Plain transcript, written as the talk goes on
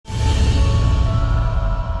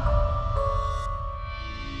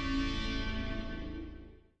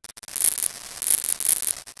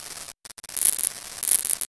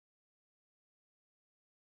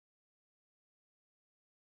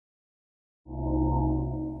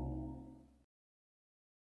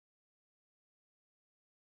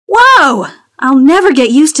Whoa! I'll never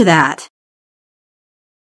get used to that.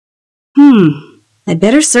 I'd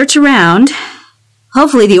better search around.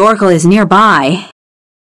 Hopefully the oracle is nearby.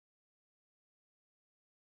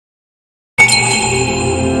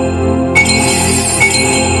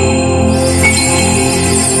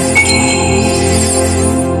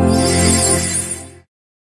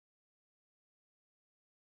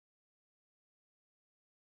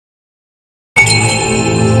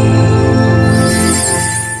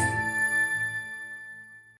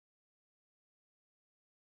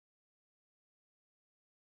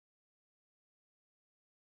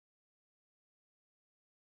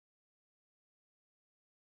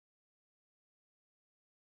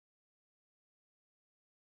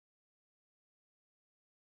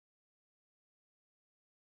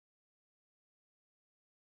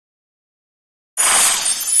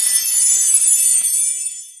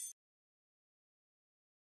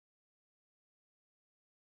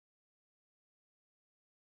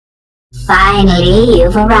 Finally,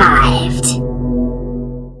 you've arrived.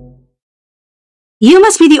 You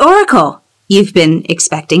must be the oracle. You've been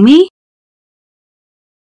expecting me?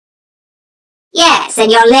 Yes,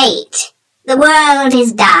 and you're late. The world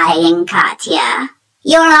is dying, Katya.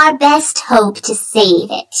 You're our best hope to save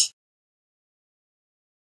it.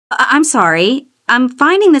 I'm sorry. I'm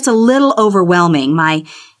finding this a little overwhelming. My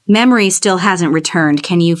memory still hasn't returned.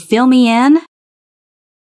 Can you fill me in?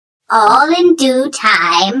 All in due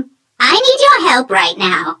time. I need your help right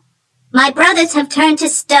now. My brothers have turned to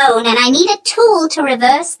stone and I need a tool to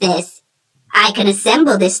reverse this. I can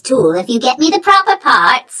assemble this tool if you get me the proper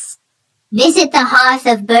parts. Visit the Hearth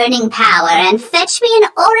of Burning Power and fetch me an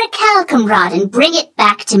orichalcum rod and bring it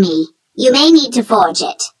back to me. You may need to forge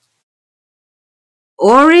it.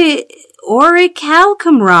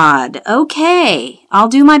 Orichalcum rod. Okay, I'll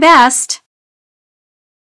do my best.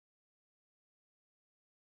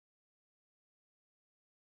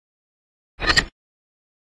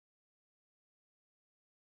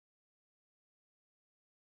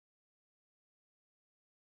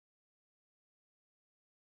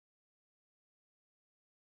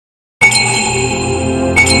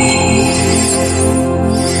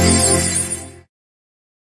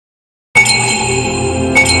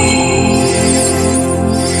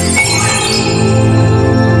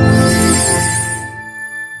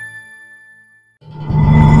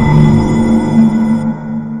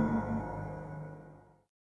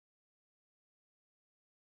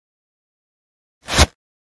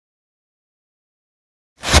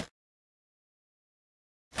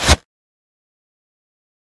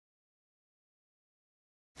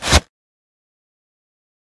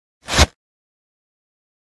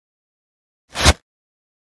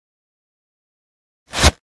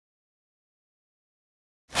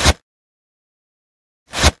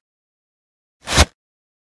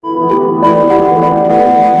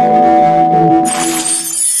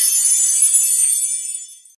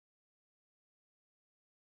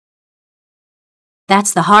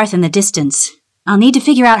 That's the hearth in the distance. I'll need to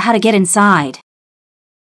figure out how to get inside.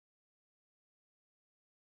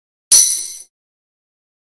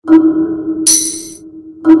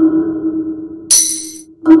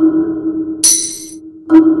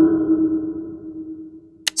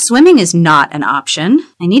 Swimming is not an option.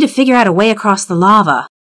 I need to figure out a way across the lava.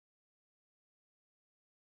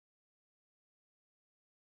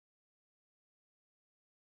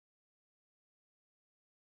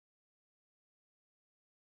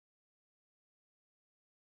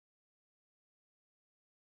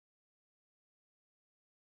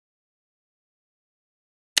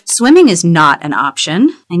 Swimming is not an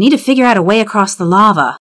option. I need to figure out a way across the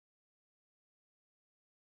lava.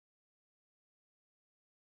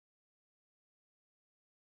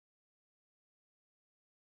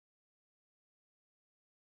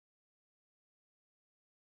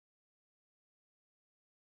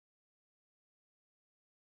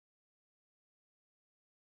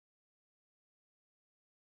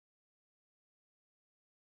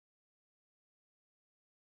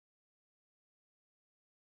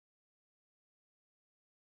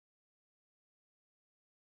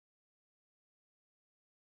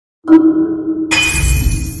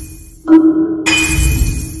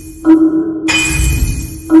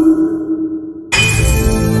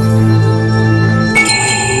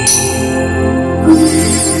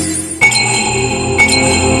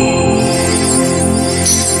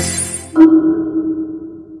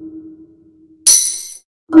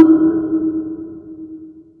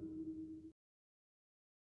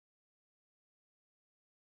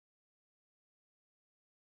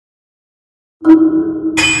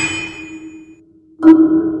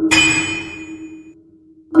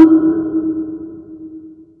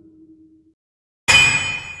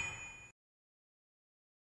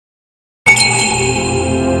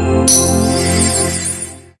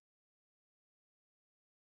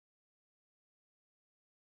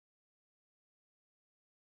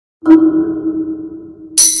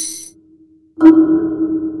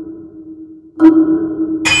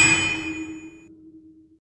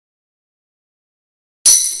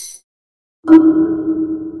 The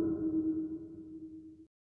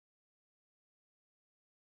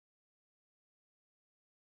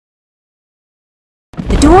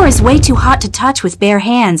door is way too hot to touch with bare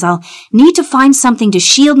hands. I'll need to find something to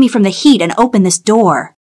shield me from the heat and open this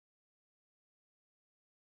door.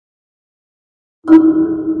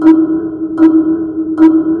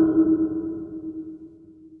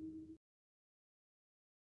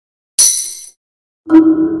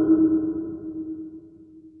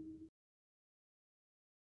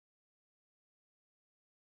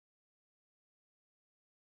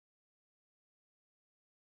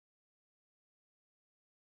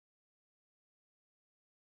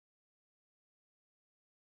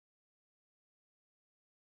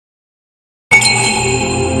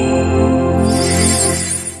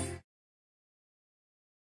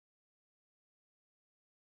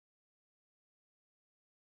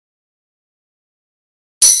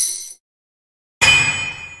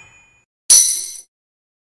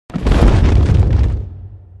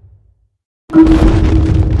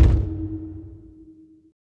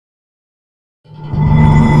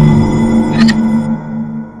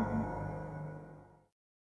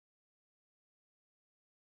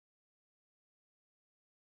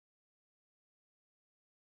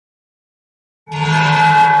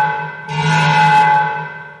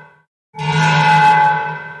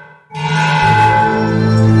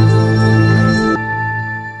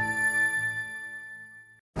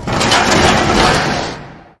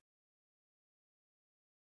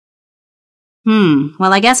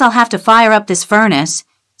 Well, I guess I'll have to fire up this furnace.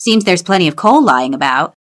 Seems there's plenty of coal lying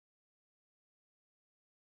about.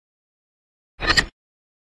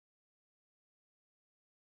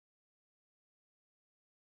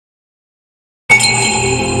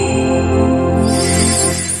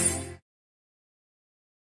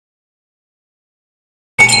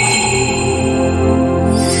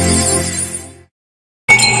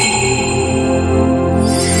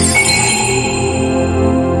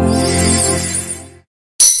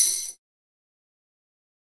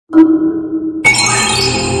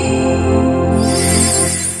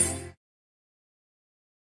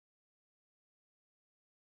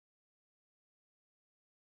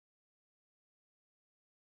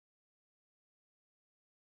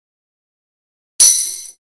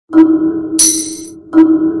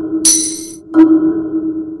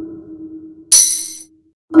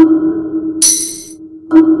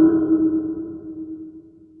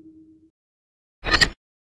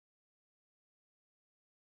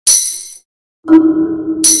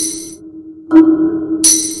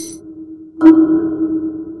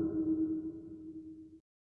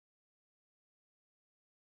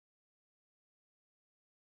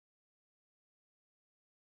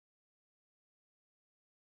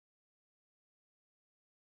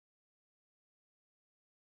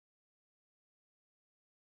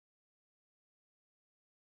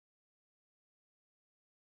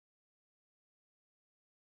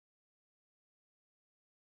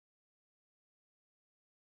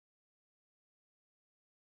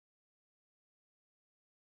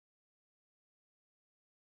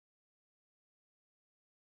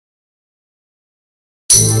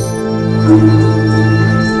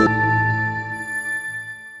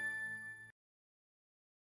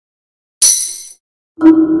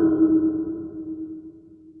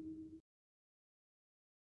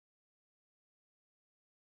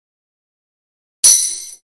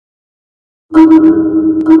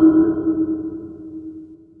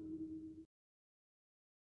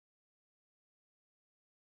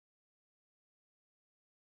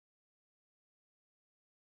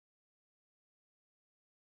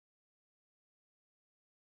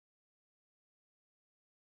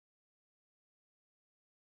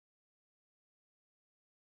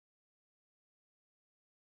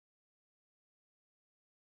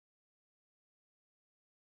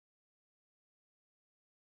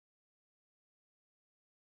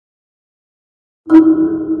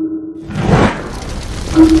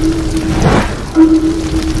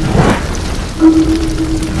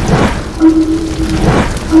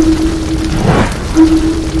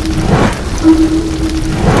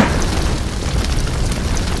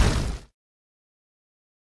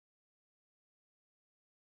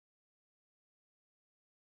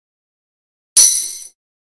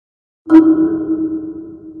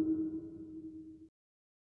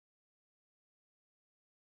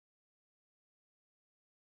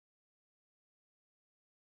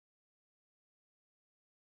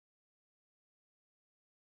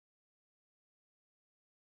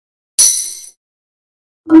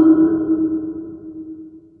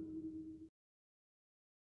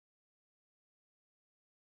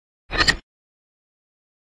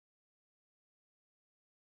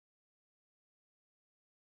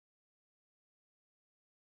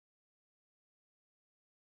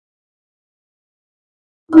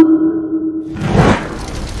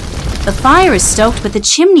 The fire is stoked, but the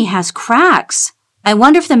chimney has cracks. I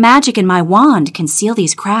wonder if the magic in my wand can seal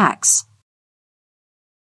these cracks.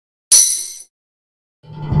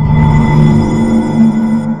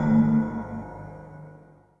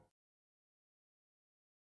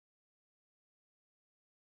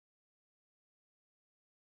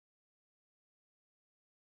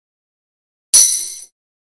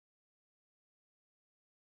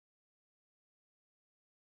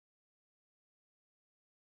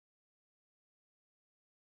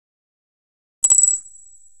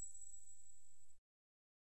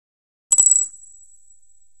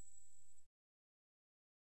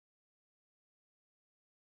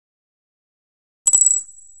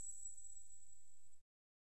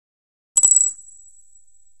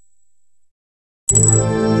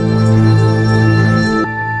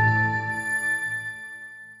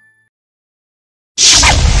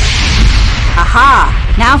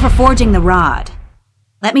 Aha! Now for forging the rod.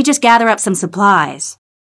 Let me just gather up some supplies.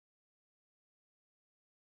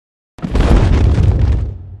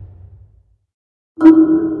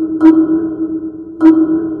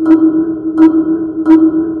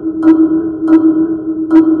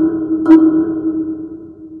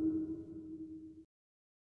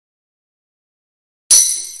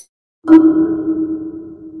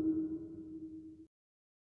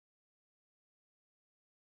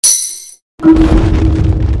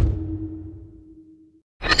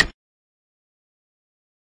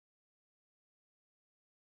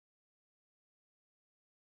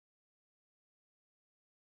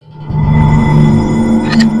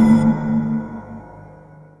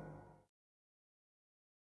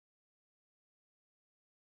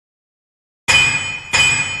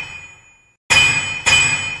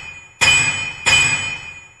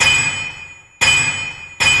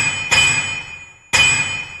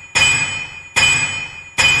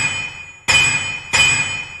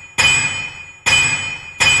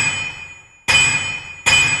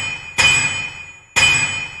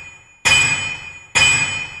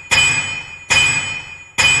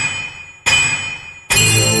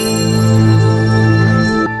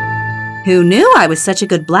 Who knew I was such a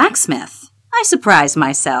good blacksmith? I surprised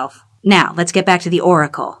myself. Now, let's get back to the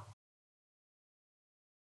oracle.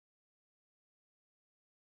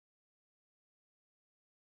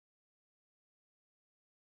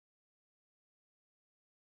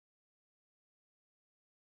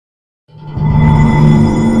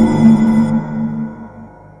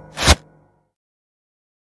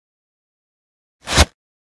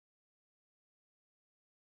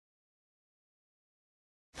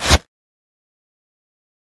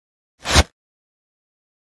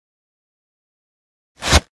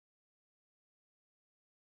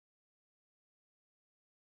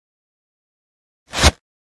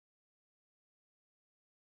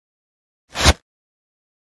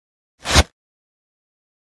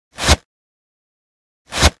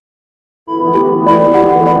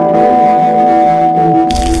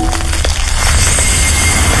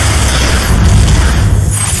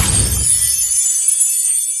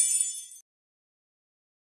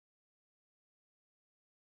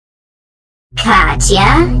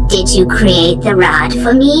 Katya, did you create the rod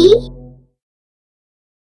for me?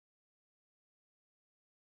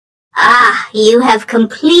 Ah, you have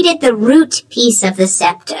completed the root piece of the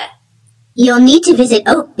scepter. You'll need to visit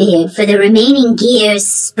Oakbeard for the remaining gears,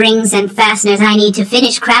 springs, and fasteners I need to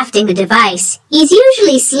finish crafting the device. He's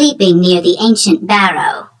usually sleeping near the ancient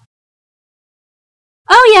barrow.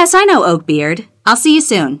 Oh yes, I know Oakbeard. I'll see you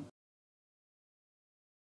soon.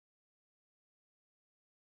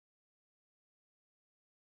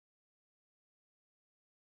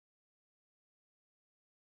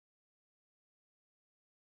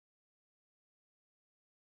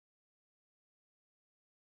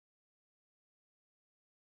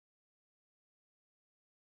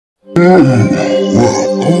 Hello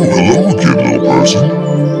again, little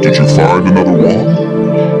person. Did you find another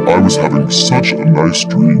wand? I was having such a nice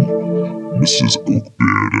dream. Mrs.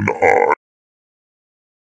 Oakbeard and I.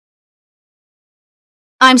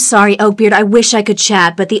 I'm sorry, Oakbeard, I wish I could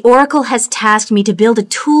chat, but the Oracle has tasked me to build a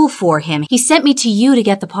tool for him. He sent me to you to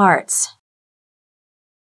get the parts.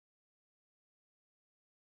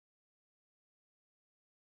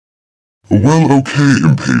 Well, okay,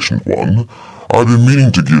 impatient one. I've been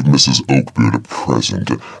meaning to give Mrs. Oakbeard a present.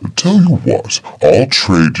 Tell you what, I'll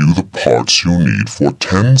trade you the parts you need for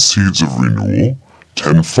 10 seeds of renewal,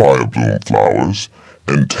 10 firebloom flowers,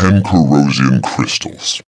 and 10 corrosion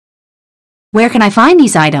crystals. Where can I find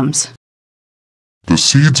these items? The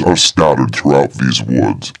seeds are scattered throughout these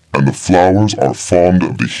woods, and the flowers are fond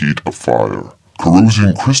of the heat of fire.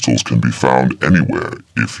 Corrosion crystals can be found anywhere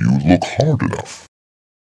if you look hard enough.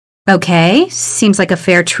 Okay, seems like a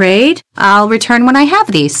fair trade. I'll return when I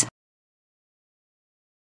have these.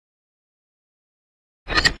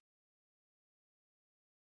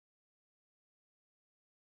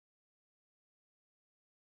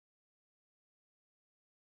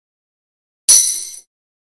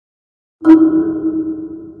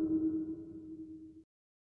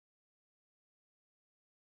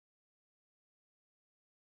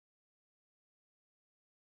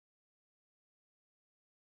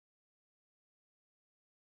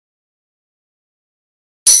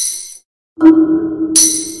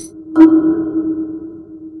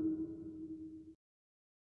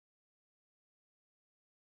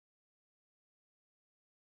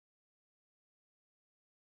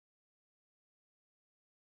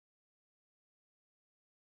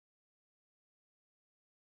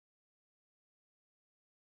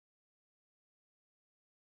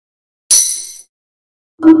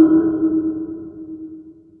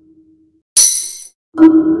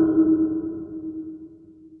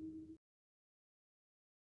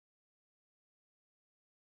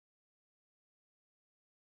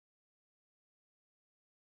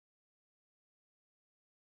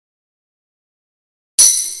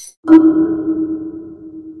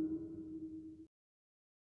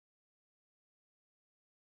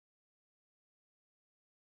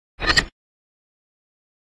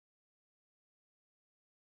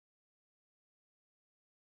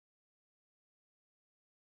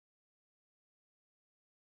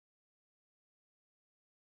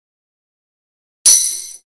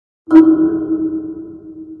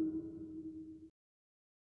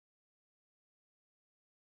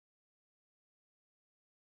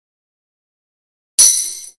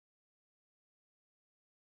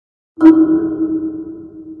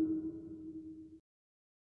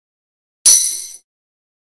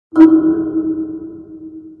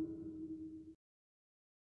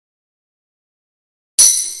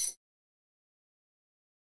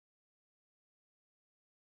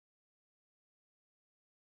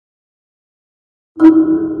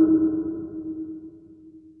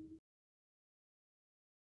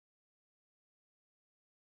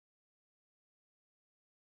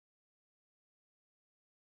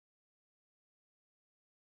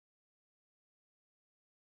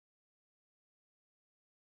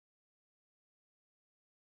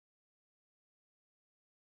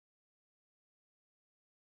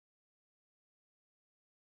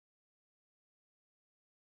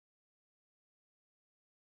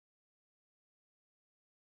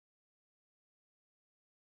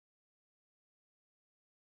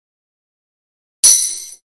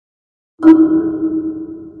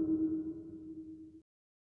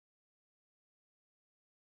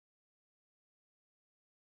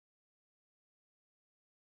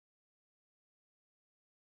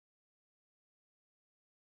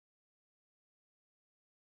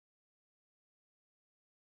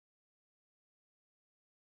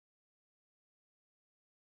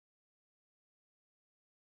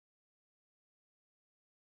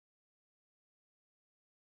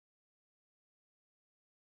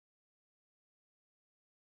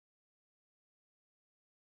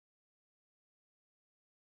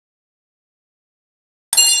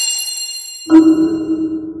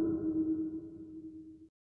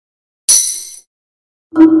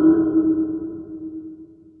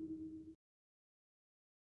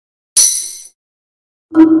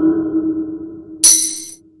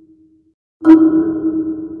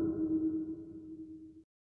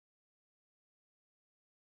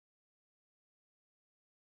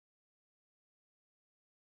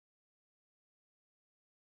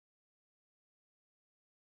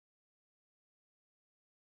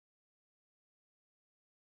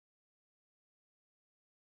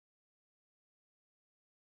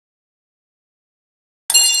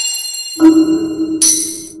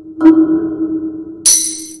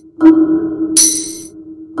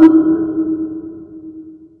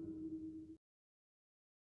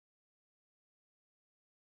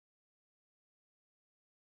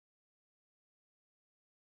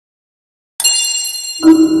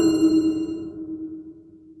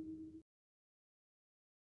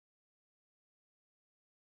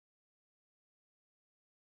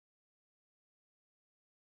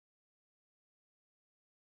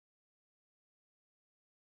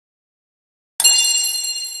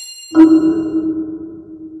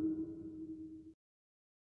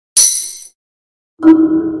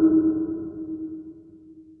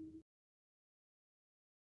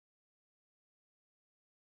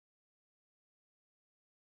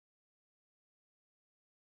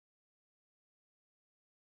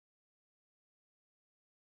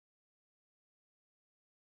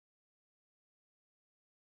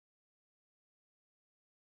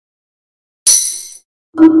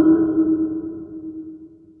 My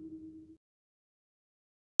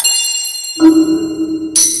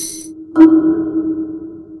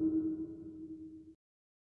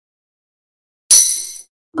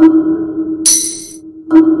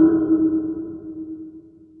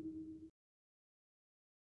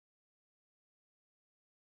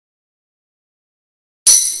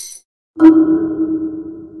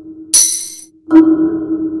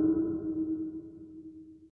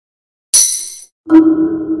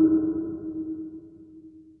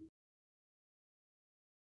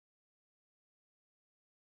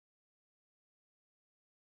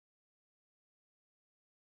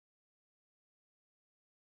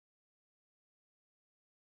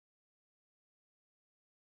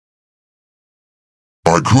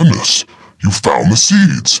goodness, you found the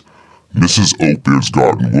seeds! Mrs. Oakbeard's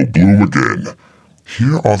garden will bloom again.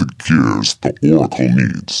 Here are the gears the Oracle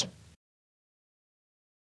needs.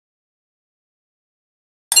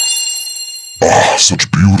 Ah,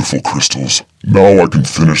 such beautiful crystals. Now I can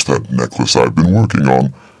finish that necklace I've been working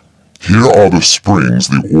on. Here are the springs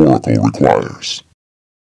the Oracle requires.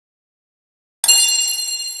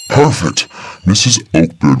 Perfect! Mrs.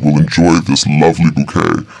 Oakbeard will enjoy this lovely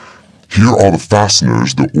bouquet. Here are the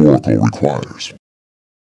fasteners the Oracle requires.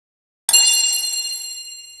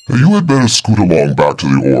 You had better scoot along back to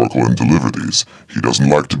the Oracle and deliver these. He doesn't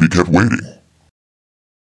like to be kept waiting.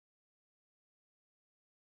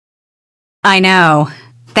 I know.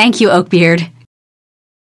 Thank you, Oakbeard.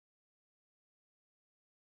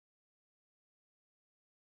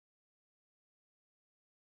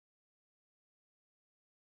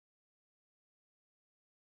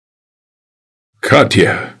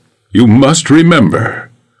 Katya, you must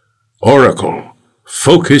remember. Oracle,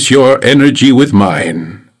 focus your energy with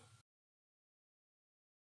mine.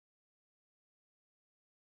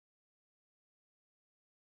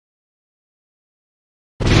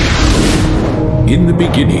 In the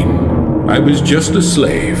beginning, I was just a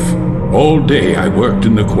slave. All day I worked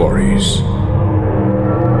in the quarries.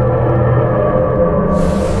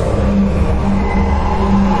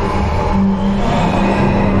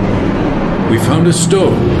 We found a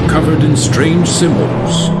stone covered in strange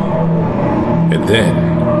symbols. And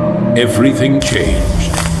then, everything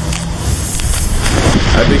changed.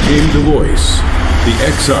 I became the voice, the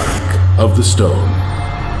exarch of the stone.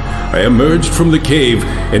 I emerged from the cave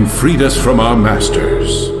and freed us from our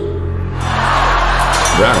masters.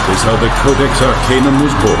 That is how the Codex Arcanum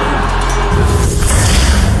was born.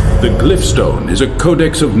 The glyphstone is a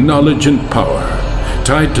codex of knowledge and power,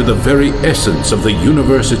 tied to the very essence of the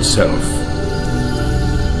universe itself.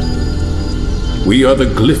 We are the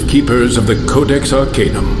glyph keepers of the Codex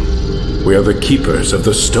Arcanum. We are the keepers of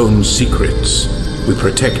the stone's secrets. We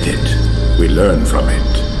protect it. We learn from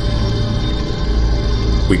it.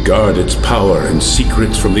 We guard its power and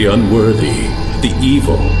secrets from the unworthy, the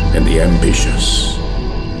evil, and the ambitious.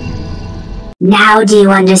 Now do you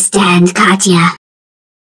understand, Katya?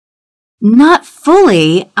 Not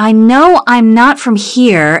fully. I know I'm not from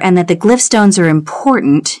here and that the glyphstones are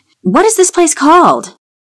important. What is this place called?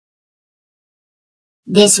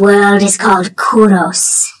 This world is called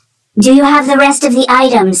Kuros. Do you have the rest of the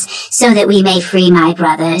items so that we may free my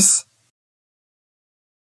brothers?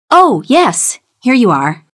 Oh, yes. Here you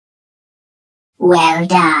are. Well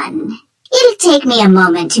done. It'll take me a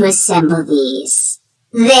moment to assemble these.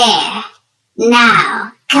 There.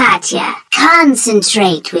 Now, Katya,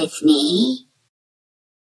 concentrate with me.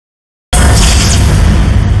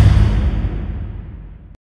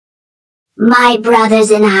 My brothers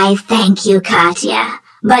and I thank you, Katya.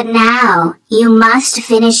 But now, you must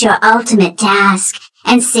finish your ultimate task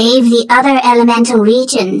and save the other elemental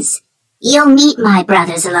regions. You'll meet my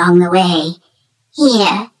brothers along the way.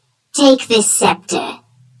 Here, take this scepter.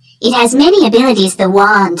 It has many abilities the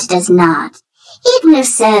wand does not. It will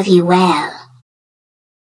serve you well.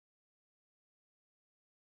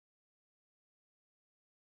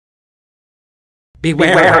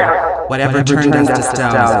 Beware! Whatever turned us to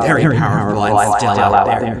stone is very powerful and still out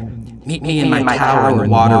there. Meet me in my tower in the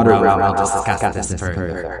water realm. I'll discuss this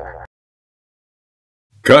further.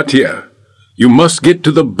 Katya, you must get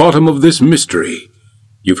to the bottom of this mystery.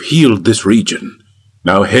 You've healed this region.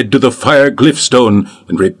 Now head to the fire glyphstone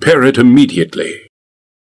and repair it immediately.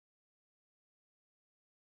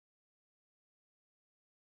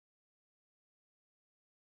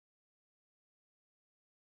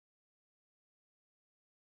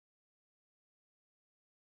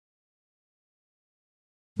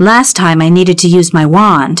 Last time I needed to use my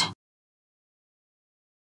wand.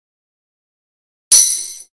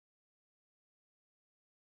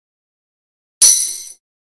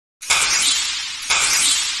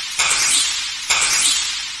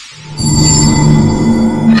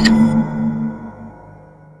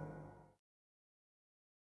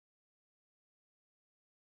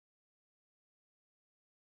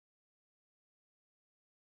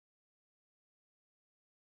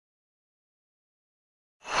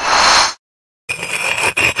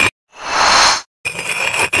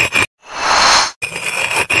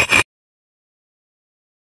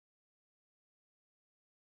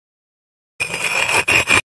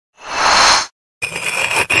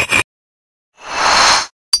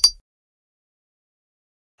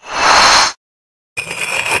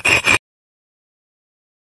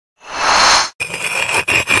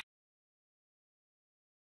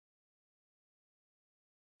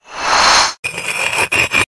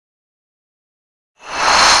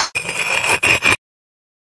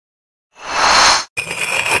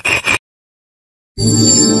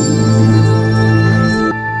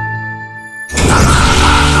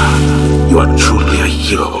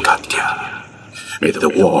 hero, Katya. May the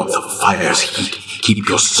warmth of fire's heat keep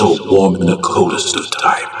your soul warm in the coldest of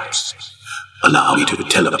times. Allow me to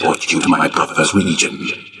teleport you to my brother's region.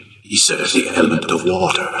 He serves the element of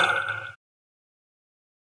water.